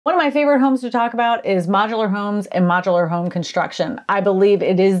One of my favorite homes to talk about is modular homes and modular home construction. I believe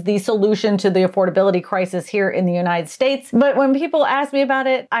it is the solution to the affordability crisis here in the United States. But when people ask me about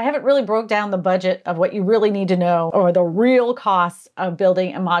it, I haven't really broke down the budget of what you really need to know or the real costs of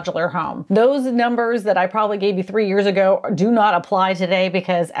building a modular home. Those numbers that I probably gave you 3 years ago do not apply today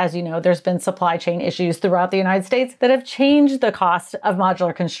because, as you know, there's been supply chain issues throughout the United States that have changed the cost of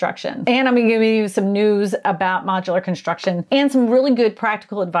modular construction. And I'm going to give you some news about modular construction and some really good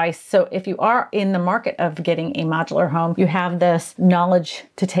practical advice. So if you are in the market of getting a modular home, you have this knowledge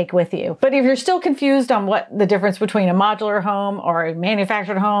to take with you. But if you're still confused on what the difference between a modular home or a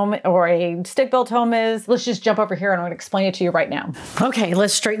manufactured home or a stick-built home is, let's just jump over here and I'm going to explain it to you right now. Okay,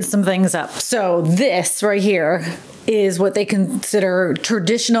 let's straighten some things up. So this right here is what they consider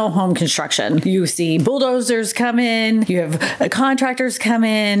traditional home construction. You see bulldozers come in, you have contractors come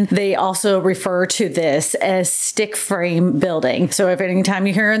in. They also refer to this as stick frame building. So if anytime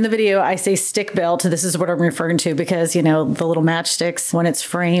you hear in the video I say stick built, this is what I'm referring to because, you know, the little matchsticks, when it's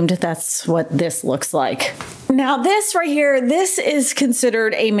framed, that's what this looks like. Now this right here, this is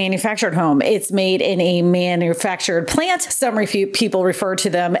considered a manufactured home. It's made in a manufactured plant. Some people refer to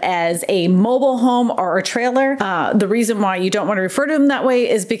them as a mobile home or a trailer. The reason why you don't want to refer to them that way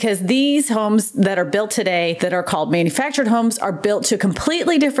is because these homes that are built today that are called manufactured homes are built to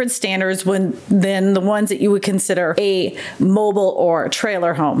completely different standards than the ones that you would consider a mobile or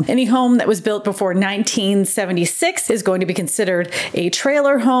trailer home. Any home that was built before 1976 is going to be considered a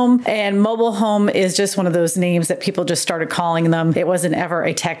trailer home, and mobile home is just one of those names that people just started calling them. It wasn't ever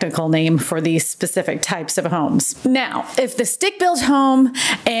a technical name for these specific types of homes. Now, if the stick-built home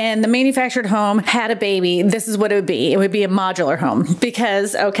and the manufactured home had a baby, this is what it would be. It would be a modular home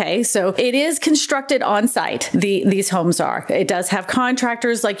because, okay, so it is constructed on site. These homes are. It does have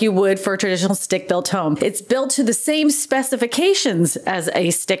contractors like you would for a traditional stick-built home. It's built to the same specifications as a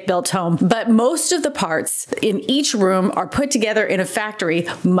stick-built home, but most of the parts in each room are put together in a factory,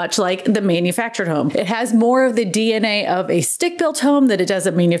 much like the manufactured home. It has more of the DNA of a stick-built home than it does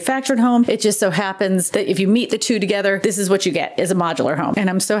a manufactured home. It just so happens that if you meet the two together, this is what you get, is a modular home. And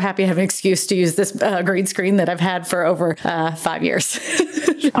I'm so happy I have an excuse to use this green screen that I've had for over 5 years.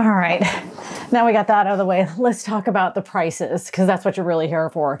 All right. Now we got that out of the way, let's talk about the prices, because that's what you're really here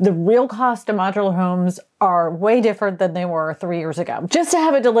for. The real cost of modular homes are way different than they were 3 years ago. Just to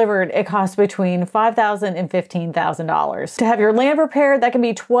have it delivered, it costs between $5,000 and $15,000. To have your land repaired, that can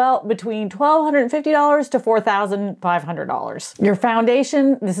be between $1,250 to $4,500. Your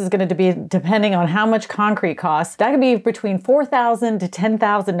foundation, this is going to be depending on how much concrete costs, that can be between $4,000 to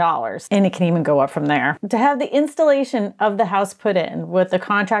 $10,000, and it can even go up from there. To have the installation of the house put in with the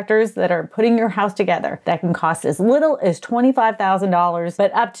contractors that are putting your house together, that can cost as little as $25,000,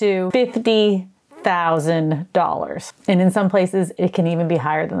 but up to $50,000. And in some places, it can even be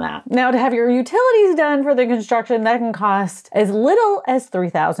higher than that. Now, to have your utilities done for the construction, that can cost as little as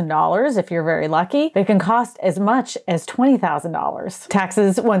 $3,000 if you're very lucky. It can cost as much as $20,000.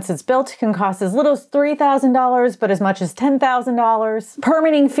 Taxes, once it's built, can cost as little as $3,000, but as much as $10,000.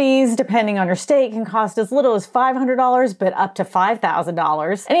 Permitting fees, depending on your state, can cost as little as $500, but up to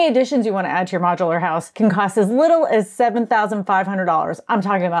 $5,000. Any additions you want to add to your modular house can cost as little as $7,500. I'm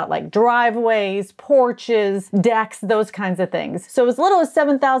talking about like driveways, porches, decks, those kinds of things. So as little as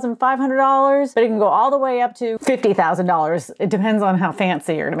 $7,500, but it can go all the way up to $50,000. It depends on how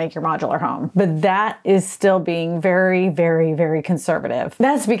fancy you're to make your modular home. But that is still being very, very, very conservative.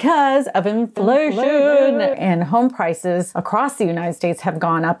 That's because of inflation, and home prices across the United States have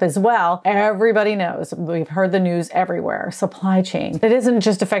gone up as well. Everybody knows. We've heard the news everywhere. Supply chain. It isn't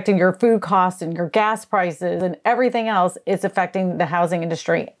just affecting your food costs and your gas prices and everything else. It's affecting the housing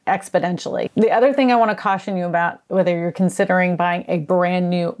industry exponentially. The other thing I want to caution you about, whether you're considering buying a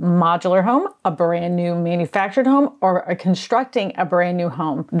brand new modular home, a brand new manufactured home, or constructing a brand new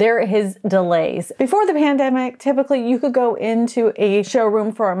home, there is delays. Before the pandemic, typically you could go into a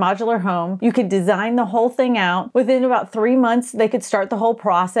showroom for a modular home. You could design the whole thing out. Within about 3 months, they could start the whole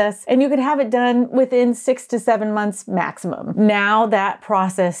process, and you could have it done within 6 to 7 months maximum. Now that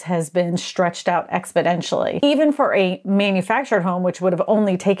process has been stretched out exponentially. Even for a manufactured home, which would have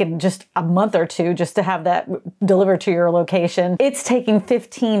only taken just a month or two just to have that delivered to your location, it's taking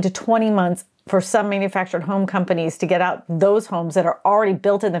 15 to 20 months for some manufactured home companies to get out those homes that are already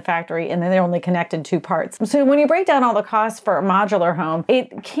built in the factory, and then they're only connected 2 parts. So when you break down all the costs for a modular home,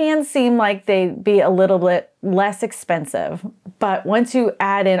 it can seem like they'd be a little bit less expensive. But once you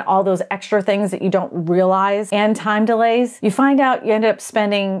add in all those extra things that you don't realize and time delays, you find out you end up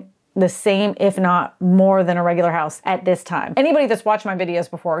spending the same, if not more than a regular house at this time. Anybody that's watched my videos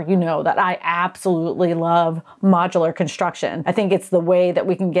before, you know that I absolutely love modular construction. I think it's the way that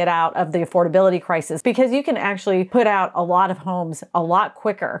we can get out of the affordability crisis, because you can actually put out a lot of homes a lot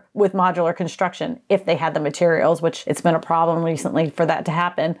quicker with modular construction if they had the materials, which it's been a problem recently for that to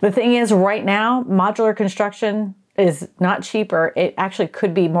happen. The thing is, right now, modular construction is not cheaper. It actually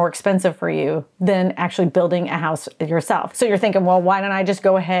could be more expensive for you than actually building a house yourself. So you're thinking, well, why don't I just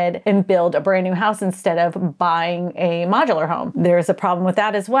go ahead and build a brand new house instead of buying a modular home? There's a problem with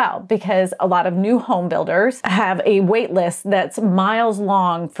that as well, because a lot of new home builders have a wait list that's miles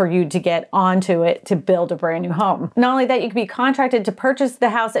long for you to get onto it to build a brand new home. Not only that, you can be contracted to purchase the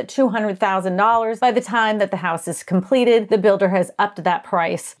house at $200,000. By the time that the house is completed, the builder has upped that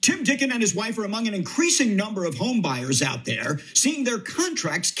price. Tim Dickin and his wife are among an increasing number of home buyers out there seeing their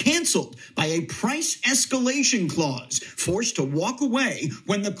contracts canceled by a price escalation clause, forced to walk away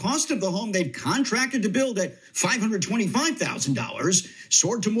when the cost of the home they'd contracted to build at $525,000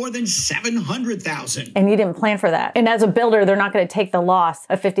 soared to more than $700,000. And you didn't plan for that. And as a builder, they're not going to take the loss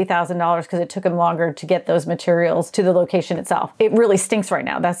of $50,000 because it took them longer to get those materials to the location itself. It really stinks right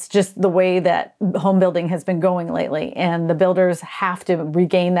now. That's just the way that home building has been going lately, and the builders have to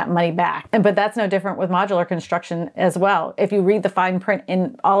regain that money back. But that's no different with modular construction as well. If you read the fine print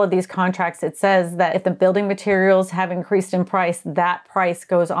in all of these contracts, it says that if the building materials have increased in price, that price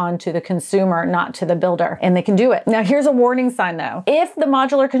goes on to the consumer, not to the builder, and they can do it. Now, here's a warning sign though. If the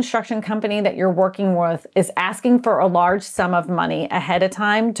modular construction company that you're working with is asking for a large sum of money ahead of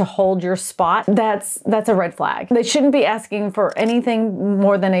time to hold your spot, that's a red flag. They shouldn't be asking for anything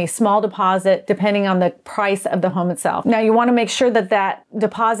more than a small deposit, depending on the price of the home itself. Now, you want to make sure that that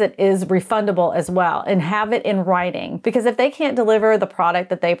deposit is refundable as well, and have it in writing, because if they can't deliver the product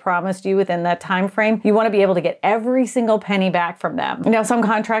that they promised you within that time frame, you want to be able to get every single penny back from them. Now, some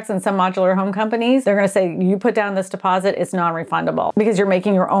contracts and some modular home companies, they're going to say, you put down this deposit, it's non-refundable, because you're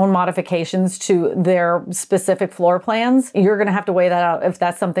making your own modifications to their specific floor plans. You're going to have to weigh that out if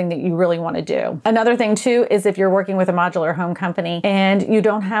that's something that you really want to do. Another thing too is if you're working with a modular home company and you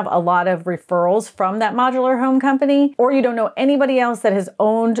don't have a lot of referrals from that modular home company, or you don't know anybody else that has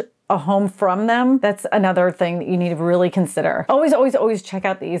owned a home from them, that's another thing that you need to really consider. Always check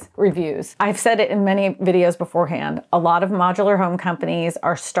out these reviews. I've said it in many videos beforehand. A lot of modular home companies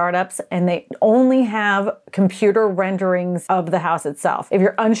are startups and they only have computer renderings of the house itself. If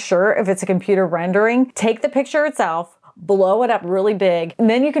you're unsure if it's a computer rendering, take the picture itself, blow it up really big, and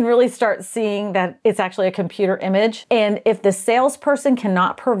then you can really start seeing that it's actually a computer image. And if the salesperson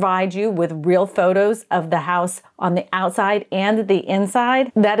cannot provide you with real photos of the house on the outside and the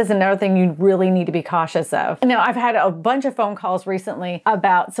inside, that is another thing you really need to be cautious of. Now, I've had a bunch of phone calls recently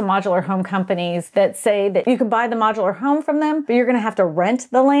about some modular home companies that say that you can buy the modular home from them, but you're going to have to rent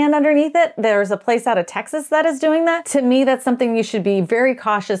the land underneath it. There's a place out of Texas that is doing that. To me, that's something you should be very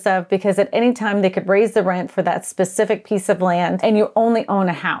cautious of, because at any time they could raise the rent for that specific piece of land and you only own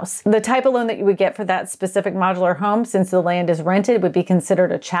a house. The type of loan that you would get for that specific modular home, since the land is rented, would be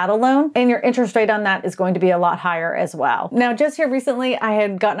considered a chattel loan, and your interest rate on that is going to be a lot higher as well. Now, just here recently, I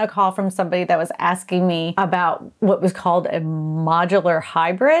had gotten a call from somebody that was asking me about what was called a modular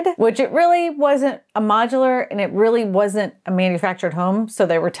hybrid, which it really wasn't a modular and it really wasn't a manufactured home. So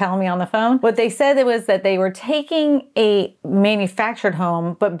they were telling me on the phone. What they said was that they were taking a manufactured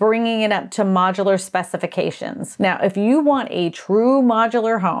home, but bringing it up to modular specifications. Now, if you want a true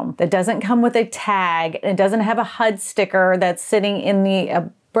modular home that doesn't come with a tag and doesn't have a HUD sticker that's sitting in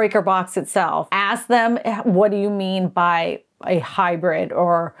the breaker box itself, ask them, what do you mean by a hybrid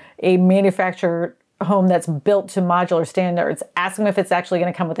or a manufactured home that's built to modular standards? Ask them if it's actually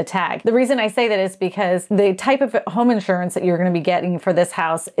going to come with a tag. The reason I say that is because the type of home insurance that you're going to be getting for this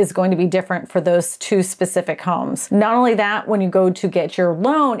house is going to be different for those two specific homes. Not only that, when you go to get your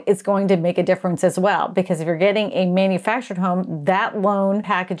loan, it's going to make a difference as well, because if you're getting a manufactured home, that loan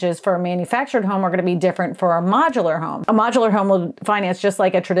packages for a manufactured home are going to be different for a modular home. A modular home will finance just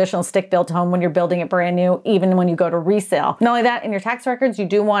like a traditional stick-built home when you're building it brand new, even when you go to resale. Not only that, in your tax records, you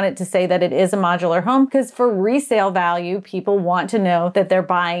do want it to say that it is a modular home, because for resale value, people want to know that they're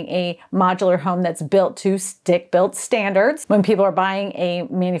buying a modular home that's built to stick-built standards. When people are buying a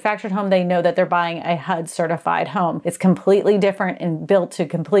manufactured home, they know that they're buying a HUD certified home. It's completely different and built to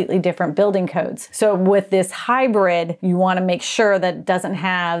completely different building codes. So with this hybrid, you want to make sure that it doesn't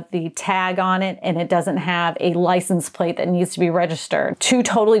have the tag on it and it doesn't have a license plate that needs to be registered. Two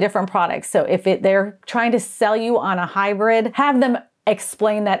totally different products. So if they're trying to sell you on a hybrid, have them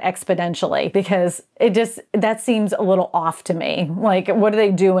explain that exponentially, because that seems a little off to me. Like, what are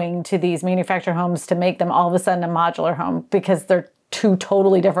they doing to these manufactured homes to make them all of a sudden a modular home? Because they're two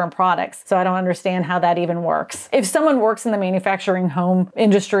totally different products. So I don't understand how that even works. If someone works in the manufacturing home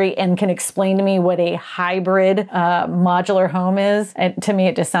industry and can explain to me what a hybrid modular home is, to me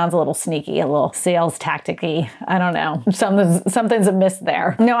it just sounds a little sneaky, a little sales tactic-y. I don't know. Something's amiss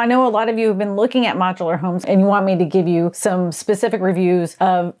there. Now, I know a lot of you have been looking at modular homes and you want me to give you some specific reviews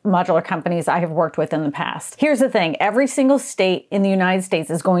of modular companies I have worked with in the past. Here's the thing. Every single state in the United States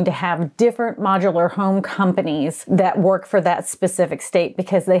is going to have different modular home companies that work for that specific state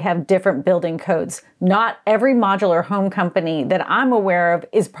because they have different building codes. Not every modular home company that I'm aware of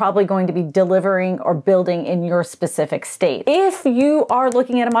is probably going to be delivering or building in your specific state. If you are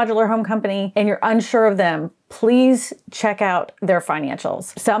looking at a modular home company and you're unsure of them, please check out their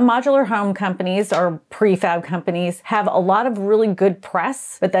financials. Some modular home companies or prefab companies have a lot of really good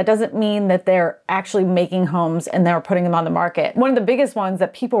press, but that doesn't mean that they're actually making homes and they're putting them on the market. One of the biggest ones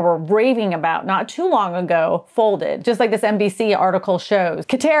that people were raving about not too long ago folded, just like this NBC article shows.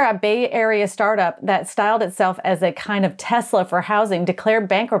 Katera, a Bay Area startup that styled itself as a kind of Tesla for housing, declared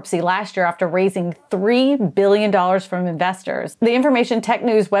bankruptcy last year after raising $3 billion from investors. The Information Tech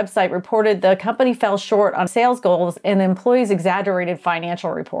News website reported the company fell short on sales goals and employees exaggerated financial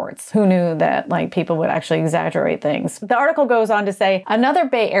reports. Who knew that people would actually exaggerate things? The article goes on to say another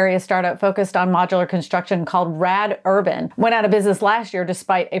Bay Area startup focused on modular construction called Rad Urban went out of business last year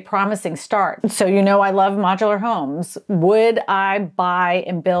despite a promising start. So you know I love modular homes. Would I buy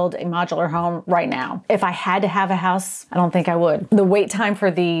and build a modular home right now? If I had to have a house, I don't think I would. The wait time for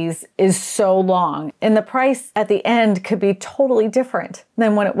these is so long and the price at the end could be totally different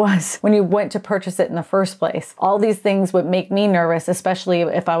than what it was when you went to purchase it in the first place. All these things would make me nervous, especially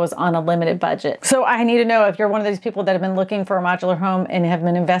if I was on a limited budget. So I need to know if you're one of these people that have been looking for a modular home and have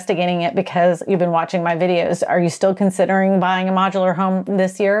been investigating it because you've been watching my videos. Are you still considering buying a modular home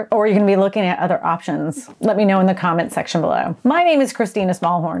this year? Or are you going to be looking at other options? Let me know in the comment section below. My name is Kristina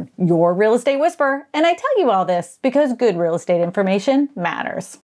Smallhorn, your real estate whisperer, and I tell you all this because good real estate information matters.